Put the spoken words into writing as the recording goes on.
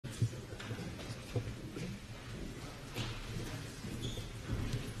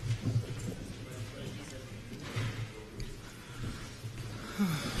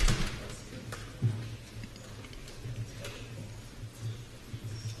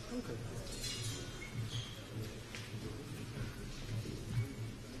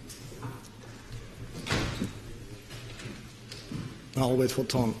I'll wait for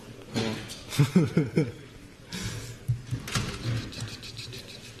Tom.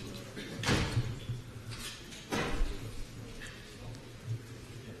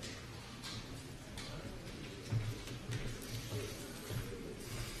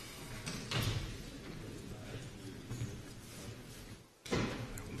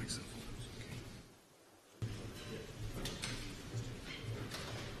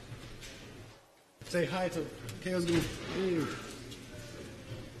 Say hi to Chaos Group. Hey.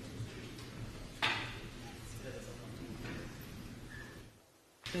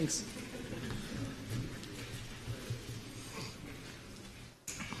 Thanks.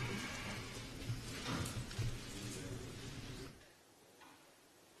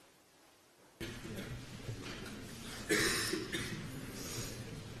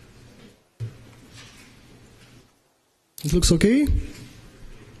 It looks okay.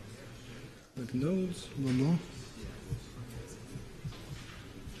 Like nose, one more.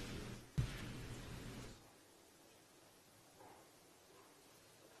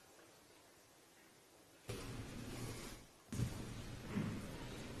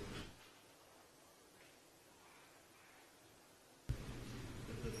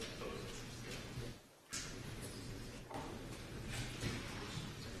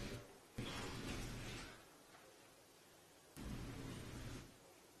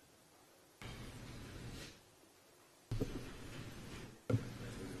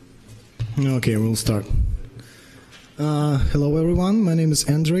 Okay, we'll start. Hello everyone, my name is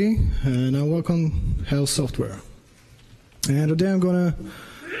Andrei, and I work on health software. And today I'm gonna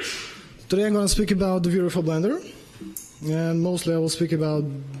speak about the Viewer for Blender, and mostly I will speak about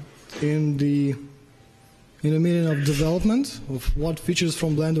in the meaning of development of what features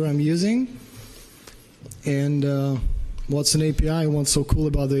from Blender I'm using, and what's an API, what's so cool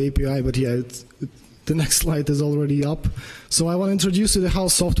about the API. But yeah, the next slide is already up. So I want to introduce you to the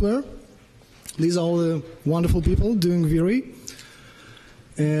house software. These are all the wonderful people doing Viri.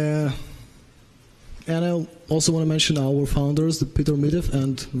 And I also want to mention our founders, Peter Midev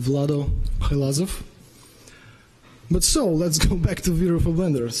and Vlado Khilazov. But so, let's go back to Viri for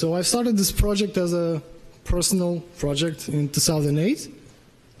Blender. So I started this project as a personal project in 2008.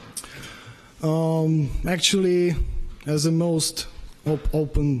 Actually, as the most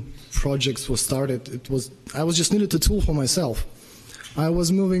open projects was started, I was just needed a tool for myself. I was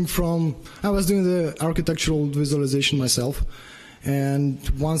doing the architectural visualization myself, and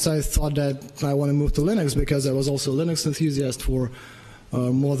once I thought that I want to move to Linux, because I was also a Linux enthusiast for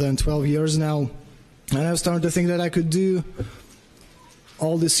more than 12 years now, and I was starting to think that I could do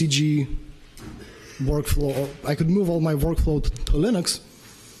all the CG workflow, I could move all my workflow to Linux,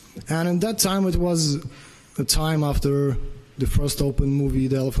 and in that time it was a time after the first open movie,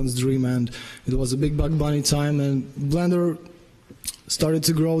 The Elephant's Dream, and it was a big Bug Bunny time, and Blender started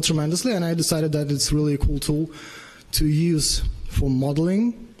to grow tremendously, and I decided that it's really a cool tool to use for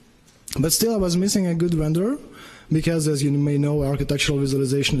modeling. But still I was missing a good renderer, because as you may know, architectural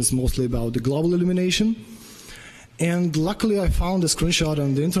visualization is mostly about the global illumination. And luckily I found a screenshot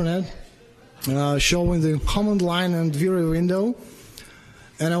on the internet showing the command line and Viri window,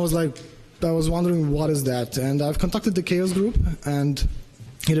 and I was wondering what is that, and I've contacted the Chaos Group, and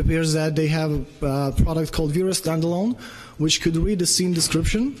it appears that they have a product called Viri Standalone, which could read the scene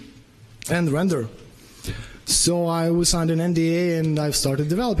description and render. So we signed an NDA, and I've started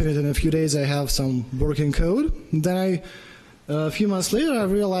developing it. In a few days I have some working code. Then a few months later I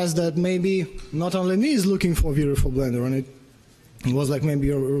realized that maybe not only me is looking for Viri for Blender, and it was like, maybe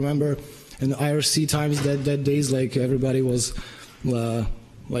you remember in IRC times, that days, like everybody was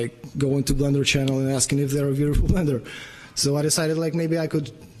like going to Blender channel and asking if there are Viri for Blender. So I decided like maybe I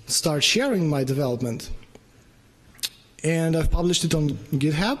could start sharing my development. And I've published it on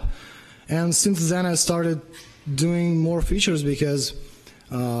GitHub, and since then I started doing more features, because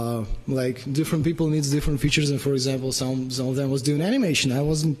like different people needs different features, and for example some of them was doing animation. I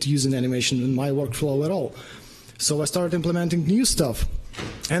wasn't using animation in my workflow at all. So I started implementing new stuff.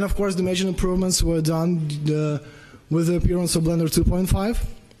 And of course the major improvements were done with the appearance of Blender 2.5.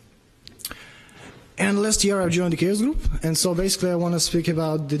 And last year I joined the Chaos Group, and so basically I want to speak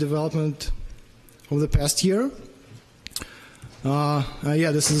about the development of the past year.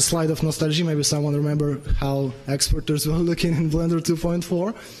 Yeah, this is a slide of nostalgia. Maybe someone remember how exporters were looking in Blender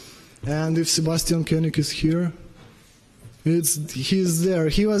 2.4. And if Sebastian Koenig is here, he's there.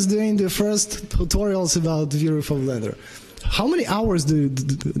 He was doing the first tutorials about Viri for Blender. How many hours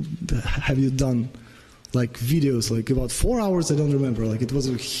have you done? Like videos, like about 4 hours, I don't remember. Like it was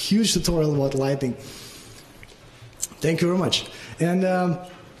a huge tutorial about lighting. Thank you very much. And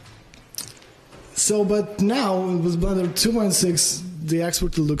but now with Blender 2.6, the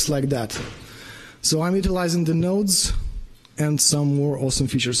export looks like that. So I'm utilizing the nodes and some more awesome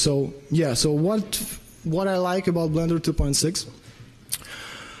features. So yeah, so what I like about Blender 2.6,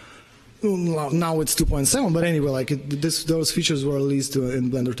 now it's 2.7, but anyway, like those features were released in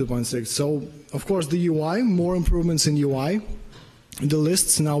Blender 2.6. So of course the UI, more improvements in UI. The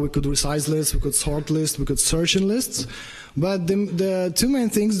lists, now we could resize lists, we could sort lists, we could search in lists. But the two main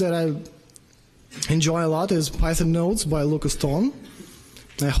things that I enjoy a lot is Python Nodes by Lucas Ton.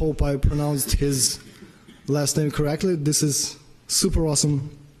 I hope I pronounced his last name correctly. This is super awesome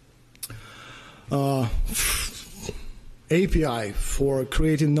API for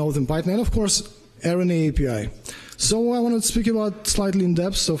creating nodes in Python, and of course RNA API. So I want to speak about slightly in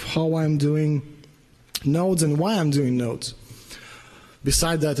depth of how I'm doing nodes and why I'm doing nodes.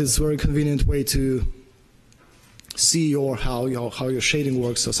 Besides that, it's a very convenient way to see how your shading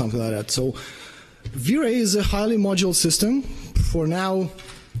works or something like that. So V-Ray is a highly modular system. For now,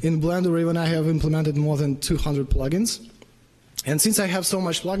 in Blender, even I have implemented more than 200 plugins. And since I have so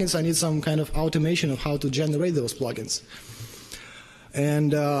much plugins, I need some kind of automation of how to generate those plugins.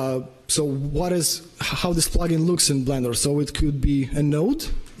 And so how this plugin looks in Blender. So it could be a node.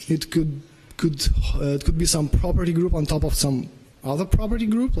 It could be some property group on top of some other property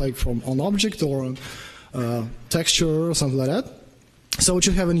group, like from an object or texture or something like that. So it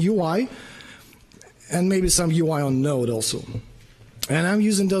should have an UI and maybe some UI on node also. And I'm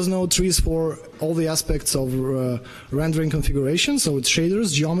using those node trees for all the aspects of rendering configuration. So it's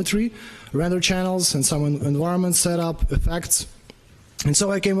shaders, geometry, render channels, and some environment setup, effects. And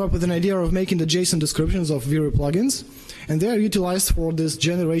so I came up with an idea of making the JSON descriptions of V-Ray plugins, and they are utilized for this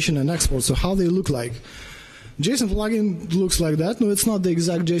generation and export. So how they look like. JSON plugin looks like that. No, it's not the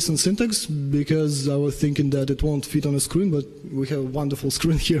exact JSON syntax because I was thinking that it won't fit on a screen, but we have a wonderful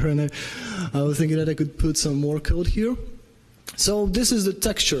screen here, and I was thinking that I could put some more code here. So this is the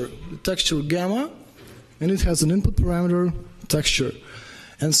texture gamma, and it has an input parameter texture.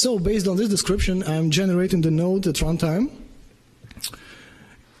 And so based on this description, I'm generating the node at runtime,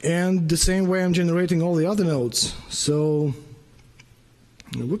 and the same way I'm generating all the other nodes. So,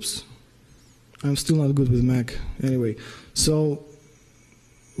 whoops. I'm still not good with Mac. Anyway, so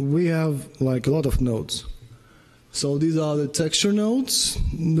we have like a lot of nodes. So these are the texture nodes.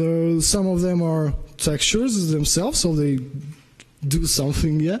 Some of them are textures themselves, so they do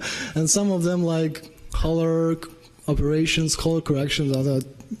something, yeah. And some of them like color operations, color corrections, other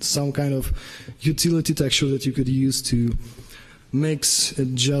some kind of utility texture that you could use to mix,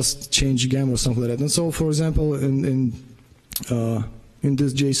 adjust, change gamma or something like that. And so, for example, in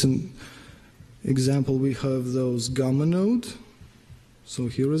this JSON example, we have those gamma node. So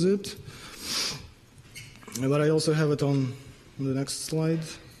here is it. But I also have it on the next slide.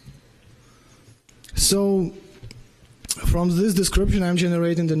 So from this description, I'm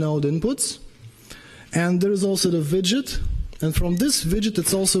generating the node inputs. And there is also the widget. And from this widget,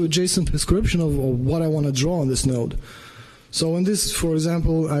 it's also a JSON description of what I want to draw on this node. So in this, for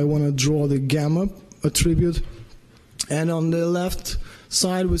example, I want to draw the gamma attribute. And on the left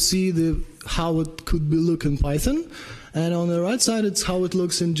side, we see how it could be look in Python, and on the right side, it's how it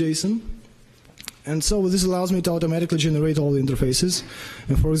looks in JSON. And so this allows me to automatically generate all the interfaces.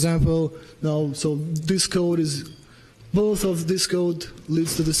 And for example, now, so this code is, both of this code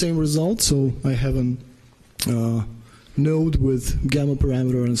leads to the same result. So I have a node with gamma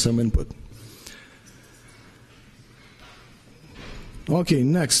parameter and some input. Okay,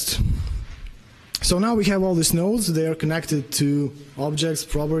 next. So now we have all these nodes. They are connected to objects,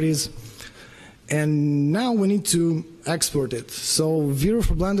 properties. And now we need to export it. So V-Ray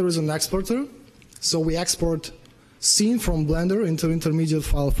for Blender is an exporter. So we export scene from Blender into intermediate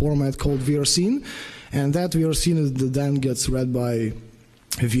file format called VRScene. And that VRScene then gets read by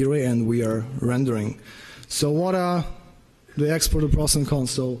V-Ray and we are rendering. So what are the export, the pros and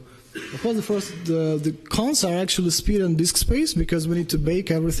cons? So of course the cons are actually speed and disk space because we need to bake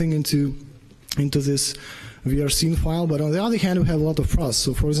everything into this VRScene file, but on the other hand, we have a lot of pros.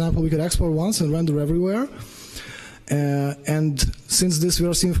 So for example, we could export once and render everywhere. And since this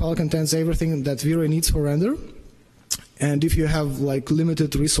VRScene file contains everything that V-Ray needs for render, and if you have like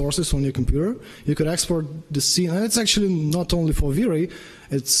limited resources on your computer, you could export the scene. And it's actually not only for V-Ray,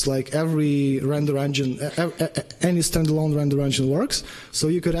 it's like every render engine, any standalone render engine works. So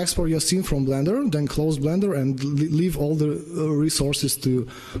you could export your scene from Blender, then close Blender and leave all the resources to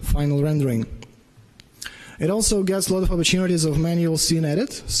final rendering. It also gets a lot of opportunities of manual scene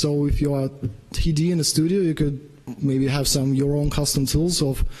edit. So if you are TD in the studio, you could maybe have your own custom tools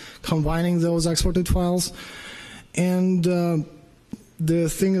of combining those exported files. And the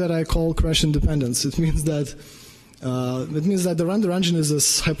thing that I call crash independence, it means that It means that the render engine is a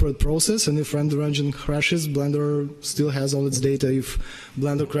separate process, and if render engine crashes, Blender still has all its data. If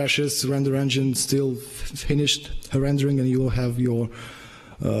Blender crashes, render engine still finished rendering, and you will have your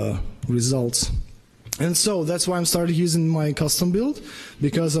results. And so that's why I'm started using my custom build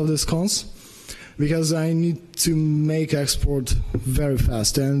because of this cons, because I need to make export very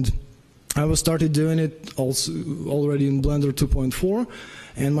fast. And I was started doing it also already in Blender 2.4,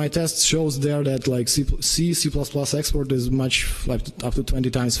 and my test shows there that like C++ export is much, like up to 20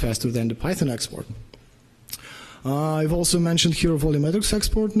 times faster than the Python export. I've also mentioned here volumetrics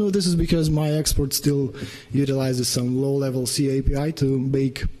export. No, this is because my export still utilizes some low-level C API to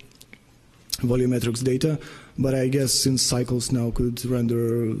make volumetrics data, but I guess since Cycles now could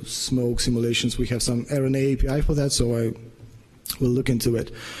render smoke simulations, we have some RNA API for that, so I will look into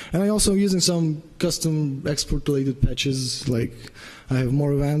it. And I'm also using some custom export-related patches, like I have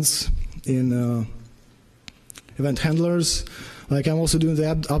more events in event handlers. Like I'm also doing the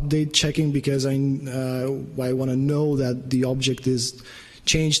update checking because I want to know that the object is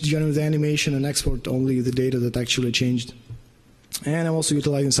changed during the animation and export only the data that actually changed. And I'm also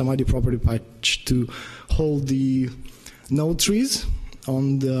utilizing some ID property patch to hold the node trees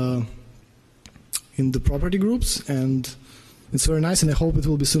on in the property groups, and it's very nice, and I hope it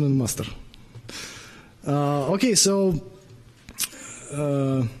will be soon in master. Okay, so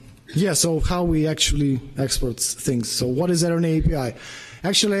yeah, so how we actually export things. So what is RNA API?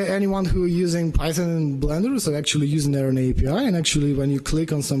 Actually, anyone who is using Python and Blender is actually using RNA API, and actually when you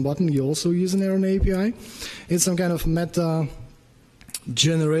click on some button, you also use an RNA API. It's some kind of meta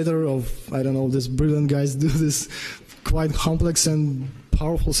generator of, I don't know, these brilliant guys do this quite complex and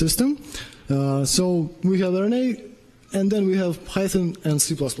powerful system. So we have RNA, and then we have Python and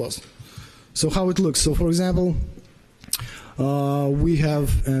C++. So how it looks. So for example, we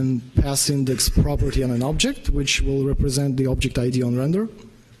have an pass index property on an object, which will represent the object ID on render.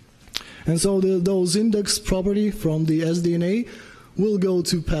 And so those index property from the SDNA will go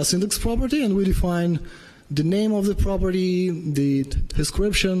to pass index property, and we define the name of the property, the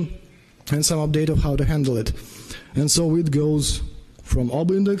description, and some update of how to handle it. And so it goes from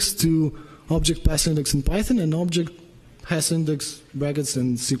ob index to object pass index in Python and object pass index brackets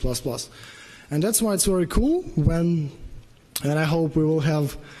in C++. And that's why it's very cool when, and I hope we will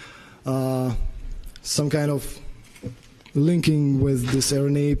have some kind of linking with this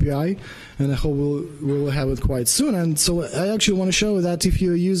RNA API, and I hope we'll have it quite soon. And so I actually want to show that if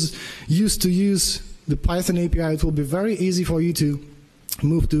you used to use the Python API, it will be very easy for you to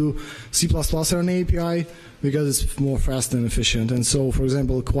move to C++ RNA API because it's more fast and efficient. And so, for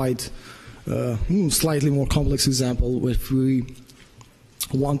example, quite slightly more complex example, if we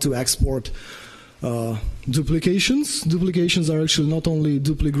want to export duplications. Duplications are actually not only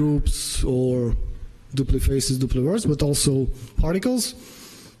dupli groups or dupli faces, dupli words, but also particles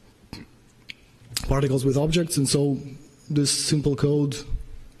with objects. And so this simple code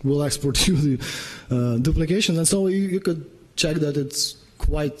will export you the duplication. And so you could check that it's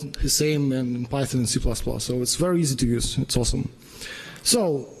quite the same in Python and C++. So it's very easy to use. It's awesome.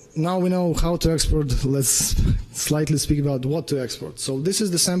 So now we know how to export. Let's slightly speak about what to export. So this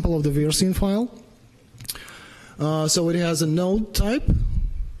is the sample of the VRScene file. So it has a node type.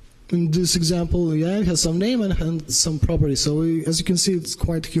 In this example, yeah, it has some name and some properties. So as you can see, it's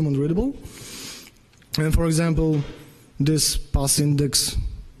quite human readable. And for example, this pass index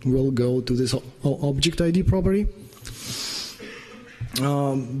will go to this object ID property.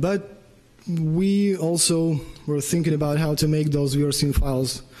 But we also were thinking about how to make those VRScene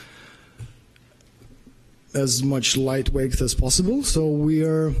files as much lightweight as possible. So we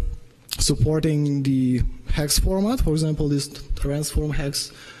are supporting the hex format. For example, this transform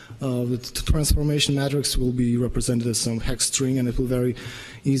hex, the transformation matrix will be represented as some hex string, and it will be very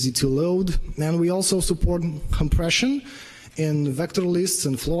easy to load. And we also support compression in vector lists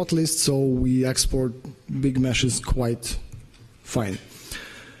and float lists, so we export big meshes quite fine.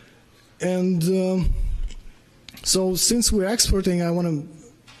 And so since we're exporting, I want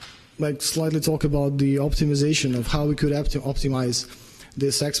to slightly talk about the optimization of how we could optimize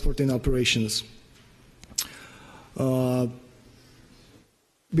this exporting operations.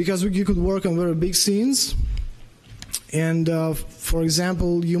 Because you could work on very big scenes, and for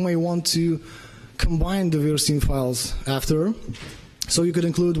example, you may want to combine the VRScene files after. So you could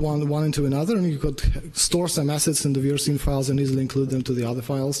include one into another, and you could store some assets in the VRScene files and easily include them to the other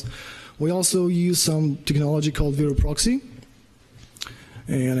files. We also use some technology called VRProxy,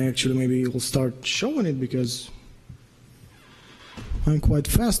 and actually maybe we'll start showing it because I'm quite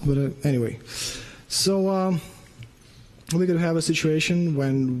fast, but anyway. So we could have a situation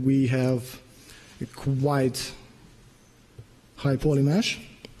when we have a quite high poly mesh.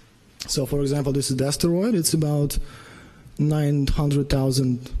 So for example, this is the asteroid. It's about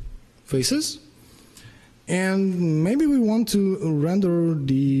 900,000 faces. And maybe we want to render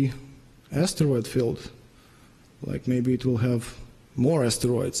the asteroid field. Like maybe it will have more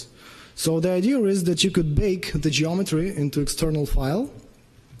asteroids. So the idea is that you could bake the geometry into external file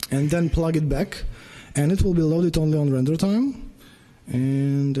and then plug it back, and it will be loaded only on render time.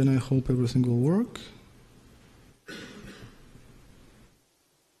 And then I hope everything will work.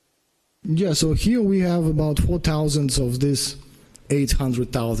 Yeah, so here we have about 4,000 of these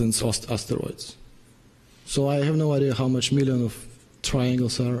 800,000 asteroids. So I have no idea how much million of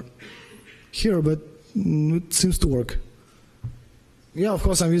triangles are here, but it seems to work. Yeah, of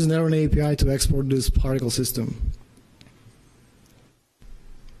course I'm using RNA API to export this particle system.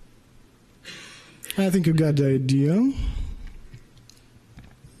 I think you got the idea.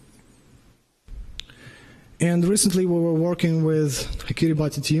 And recently we were working with a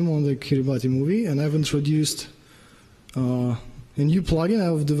Kiribati team on the Kiribati movie, and I've introduced a new plugin.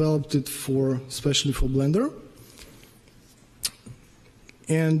 I've developed it especially for Blender.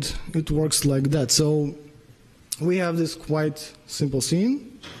 And it works like that. So we have this quite simple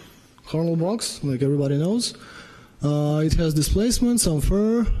scene, kernel box, like everybody knows. It has displacement, some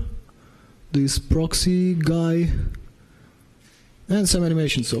fur, this proxy guy, and some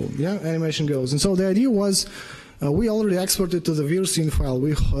animation. So yeah, animation goes. And so the idea was, we already exported to the vir scene file.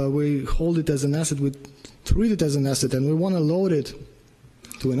 We hold it as an asset, we treat it as an asset, and we want to load it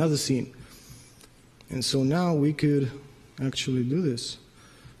to another scene. And so now we could actually do this.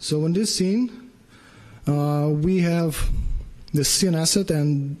 So in this scene, we have the scene asset,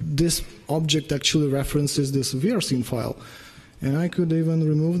 and this object actually references this vir scene file. And I could even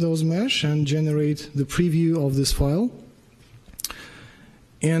remove those mesh and generate the preview of this file.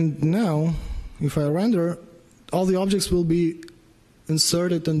 And now, if I render, all the objects will be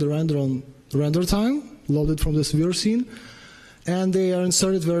inserted in the render on render time, loaded from this vir scene, and they are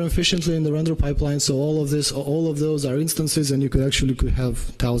inserted very efficiently in the render pipeline. So all of those are instances, and you could have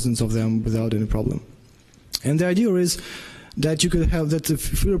thousands of them without any problem. And the idea is that you could have that the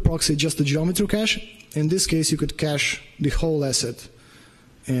vir proxy just a geometry cache. In this case, you could cache the whole asset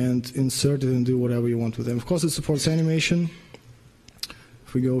and insert it and do whatever you want with them. Of course, it supports animation.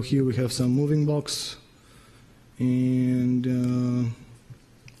 If we go here, we have some moving box, and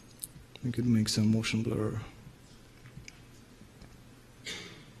we could make some motion blur.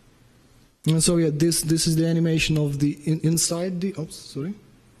 And so yeah, this is the animation of the inside the. Oops, sorry.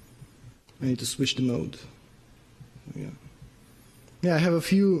 I need to switch the mode. Yeah, I have a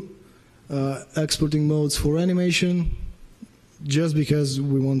few exporting modes for animation, just because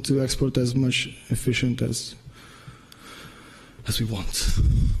we want to export as much efficient as we want.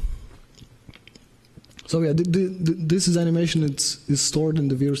 So yeah, this is animation. It's stored in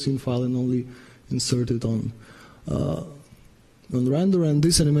the vir scene file and only inserted on render. And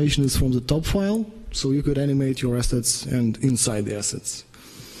this animation is from the top file, so you could animate your assets and inside the assets.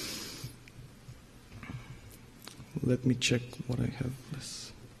 Let me check what I have.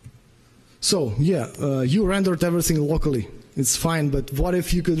 So yeah, you rendered everything locally. It's fine, but what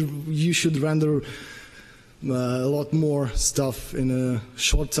if you should render a lot more stuff in a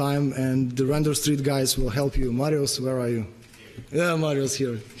short time, and the render street guys will help you. Marius, where are you? Yeah, Marius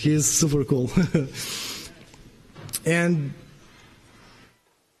here. He's super cool. And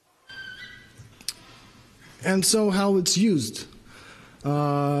so how it's used.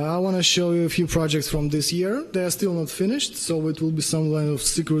 I want to show you a few projects from this year. They are still not finished, so it will be some kind of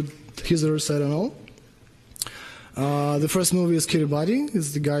secret teasers, I don't know. The first movie is Kiribati.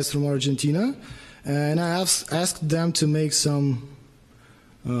 It's the guys from Argentina. And I asked them to make some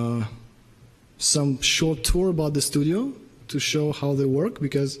short tour about the studio to show how they work,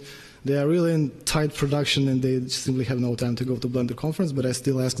 because they are really in tight production and they simply have no time to go to Blender conference, but I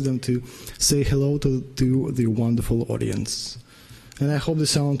still asked them to say hello to the wonderful audience. And I hope the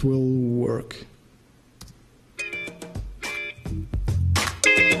sound will work.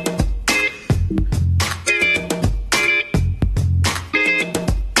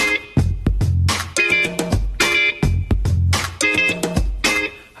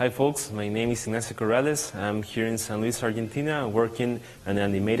 Hi folks, my name is Ignacio Corrales. I'm here in San Luis, Argentina, working on an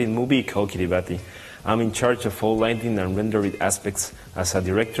animated movie called Kiribati. I'm in charge of all lighting and rendering aspects as a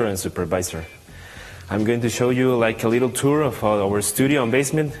director and supervisor. I'm going to show you like a little tour of our studio and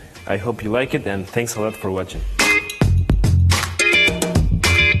basement. I hope you like it, and thanks a lot for watching.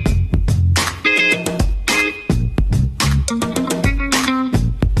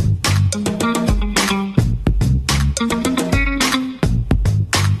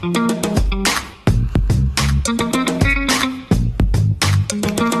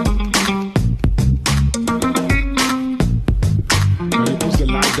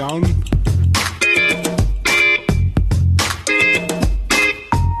 down.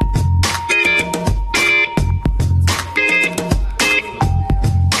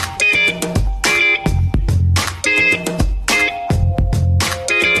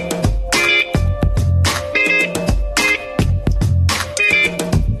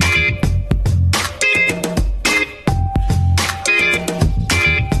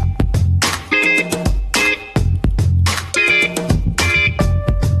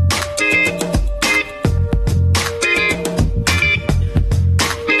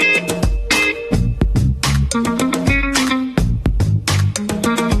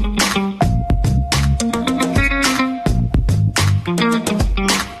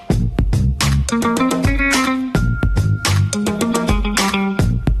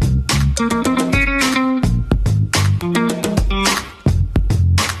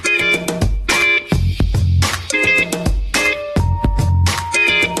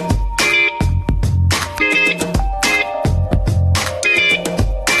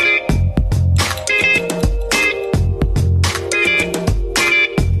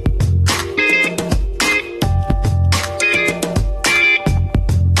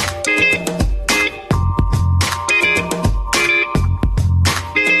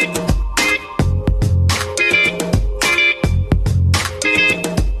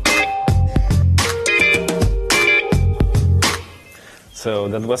 So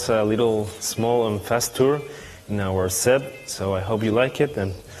that was a little small and fast tour in our set. So I hope you like it,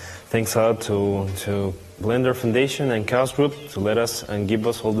 and thanks a lot to Blender Foundation and Chaos Group to let us and give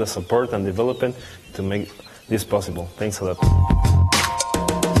us all the support and development to make this possible. Thanks a lot.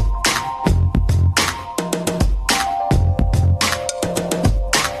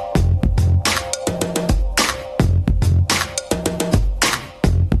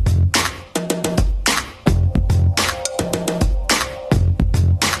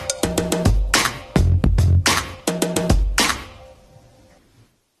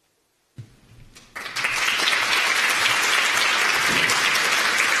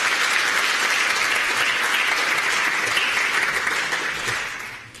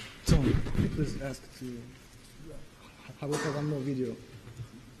 Please ask to. I will have one more video.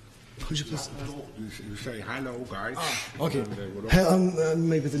 Could you please? You say hello, guys. Okay.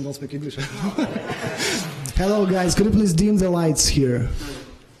 Maybe they don't speak English. Hello, guys. Could you please dim the lights here?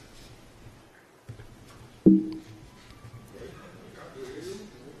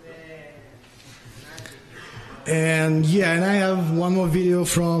 And yeah, and I have one more video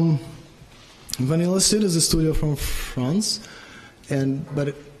from Vanilla Studios, a studio from France.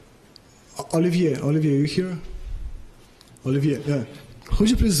 Olivier, you here? Olivier, yeah. Could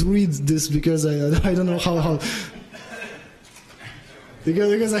you please read this, because I don't know how.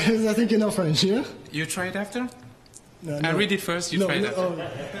 Because I think you know French, yeah? You try it after? No. I read it first, you try it after. Oh.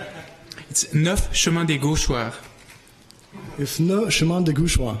 It's 9 chemin des Gauchoirs. It's 9 chemin des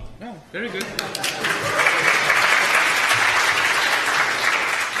Gauchoirs. Oh, very good.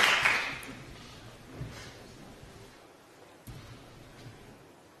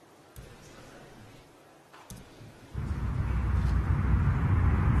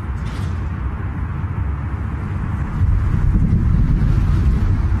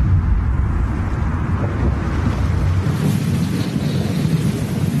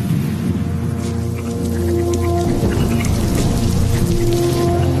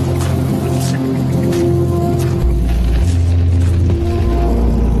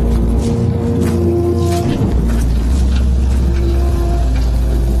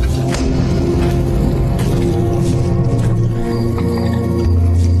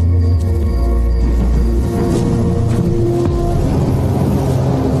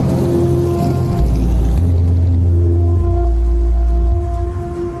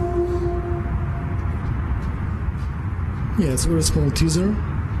 Yeah, it's a very small teaser.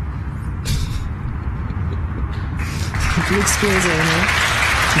 It looks crazy, I know.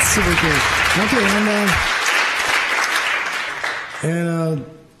 It's super cool. Okay, and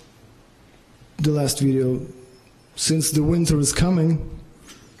the last video. Since the winter is coming,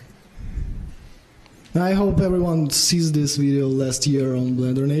 I hope everyone sees this video last year on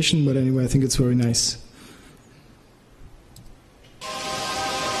Blender Nation, but anyway, I think it's very nice.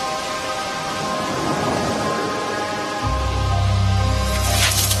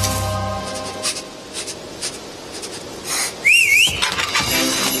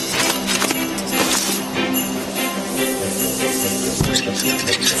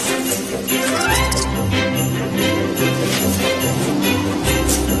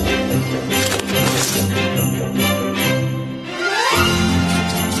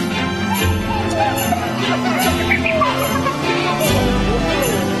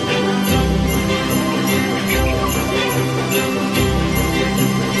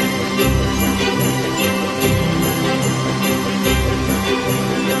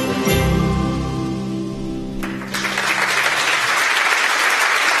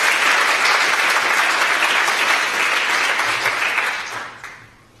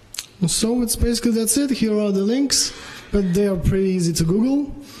 So it's basically that's it. Here are the links, but they are pretty easy to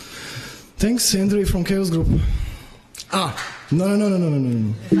Google. Thanks, Andrei from Chaos Group. No.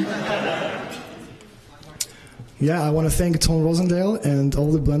 Yeah, I want to thank Tom Rosendale and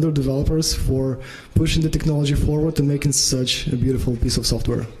all the Blender developers for pushing the technology forward and making such a beautiful piece of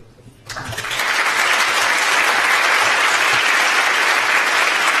software.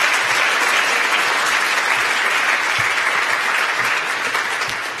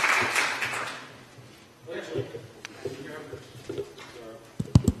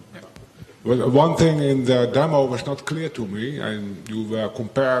 Well, one thing in the demo was not clear to me, and you were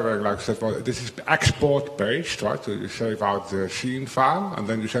comparing, like I said, well, this is export-based, right? So you save out the scene file, and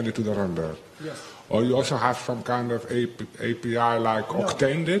then you send it to the render. Yes. Or you also have some kind of API like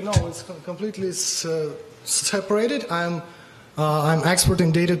Octane did? No, it's completely separated. I'm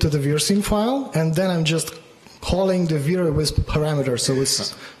exporting data to the VRScene file, and then I'm just calling the VR with parameters. So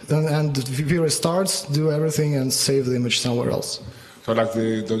it's and the VR starts, do everything, and save the image somewhere else. So like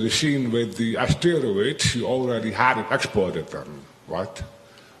the scene with the asteroids, you already had it exported then, right?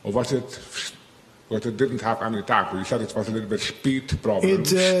 Or was it, but it didn't have any time? You said it was a little bit speed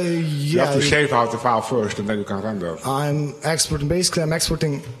problems. You have to save out the file first and then you can render. I'm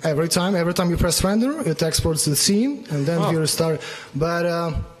exporting every time. Every time you press render, it exports the scene and then VR start. But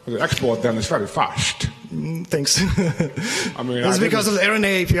the export then is very fast. Thanks. I mean, it's because of the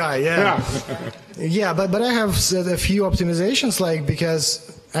RNA API, yeah. Yeah, but I have a few optimizations, like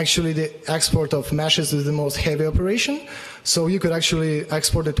because actually the export of meshes is the most heavy operation. So you could actually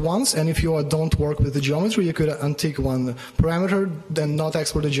export it once, and if you don't work with the geometry, you could untick one parameter, then not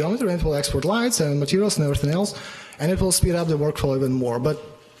export the geometry, and it will export lights and materials and everything else, and it will speed up the workflow even more. But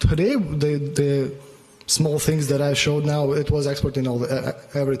today, the small things that I showed now, it was exporting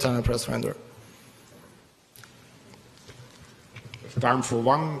every time I press render. Time for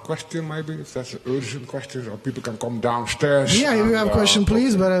one question, maybe, if that's an urgent question, or people can come downstairs. Yeah, if you have a question,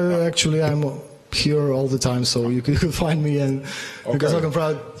 please, but actually I'm here all the time, so you can find me, and because I can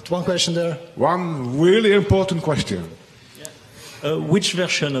provide one question there. One really important question. Which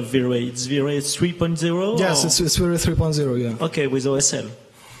version of V-Ray? It's V-Ray 3.0? Yes, it's V-Ray 3.0, yeah. Okay, with OSL.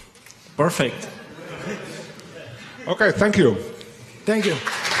 Perfect. Okay, thank you. Thank you.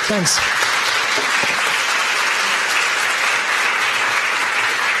 Thanks.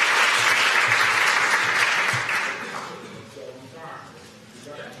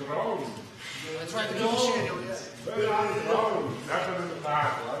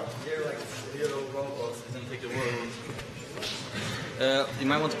 You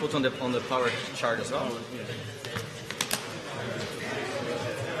might want to put on the power chart as well.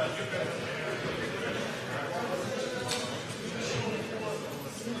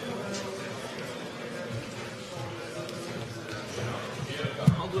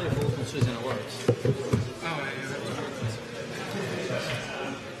 How do I hold on Susan works?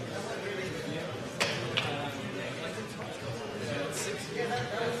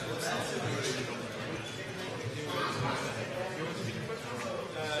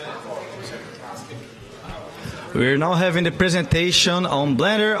 We're now having the presentation on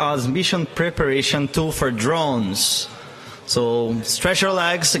Blender as mission preparation tool for drones. So stretch your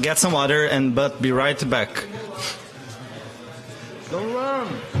legs, get some water, but be right back. Don't run!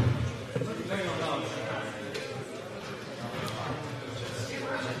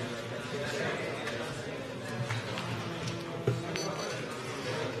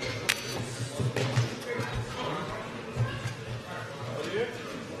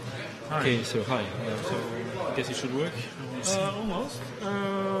 Okay, so hi. So I guess it should work. Almost.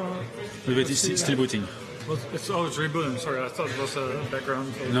 But it's still booting. It's rebooting. Sorry, I thought it was a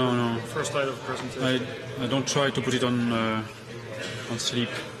background. No. First slide of the presentation. I don't try to put it on sleep.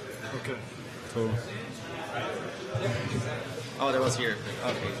 Okay. So. Oh, that was here.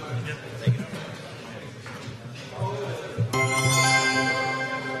 Okay. Yeah. Thank you.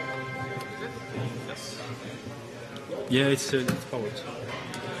 Yes. Yeah, it's powered.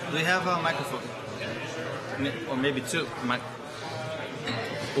 Do we have a microphone? Or maybe two?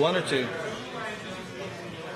 One or two?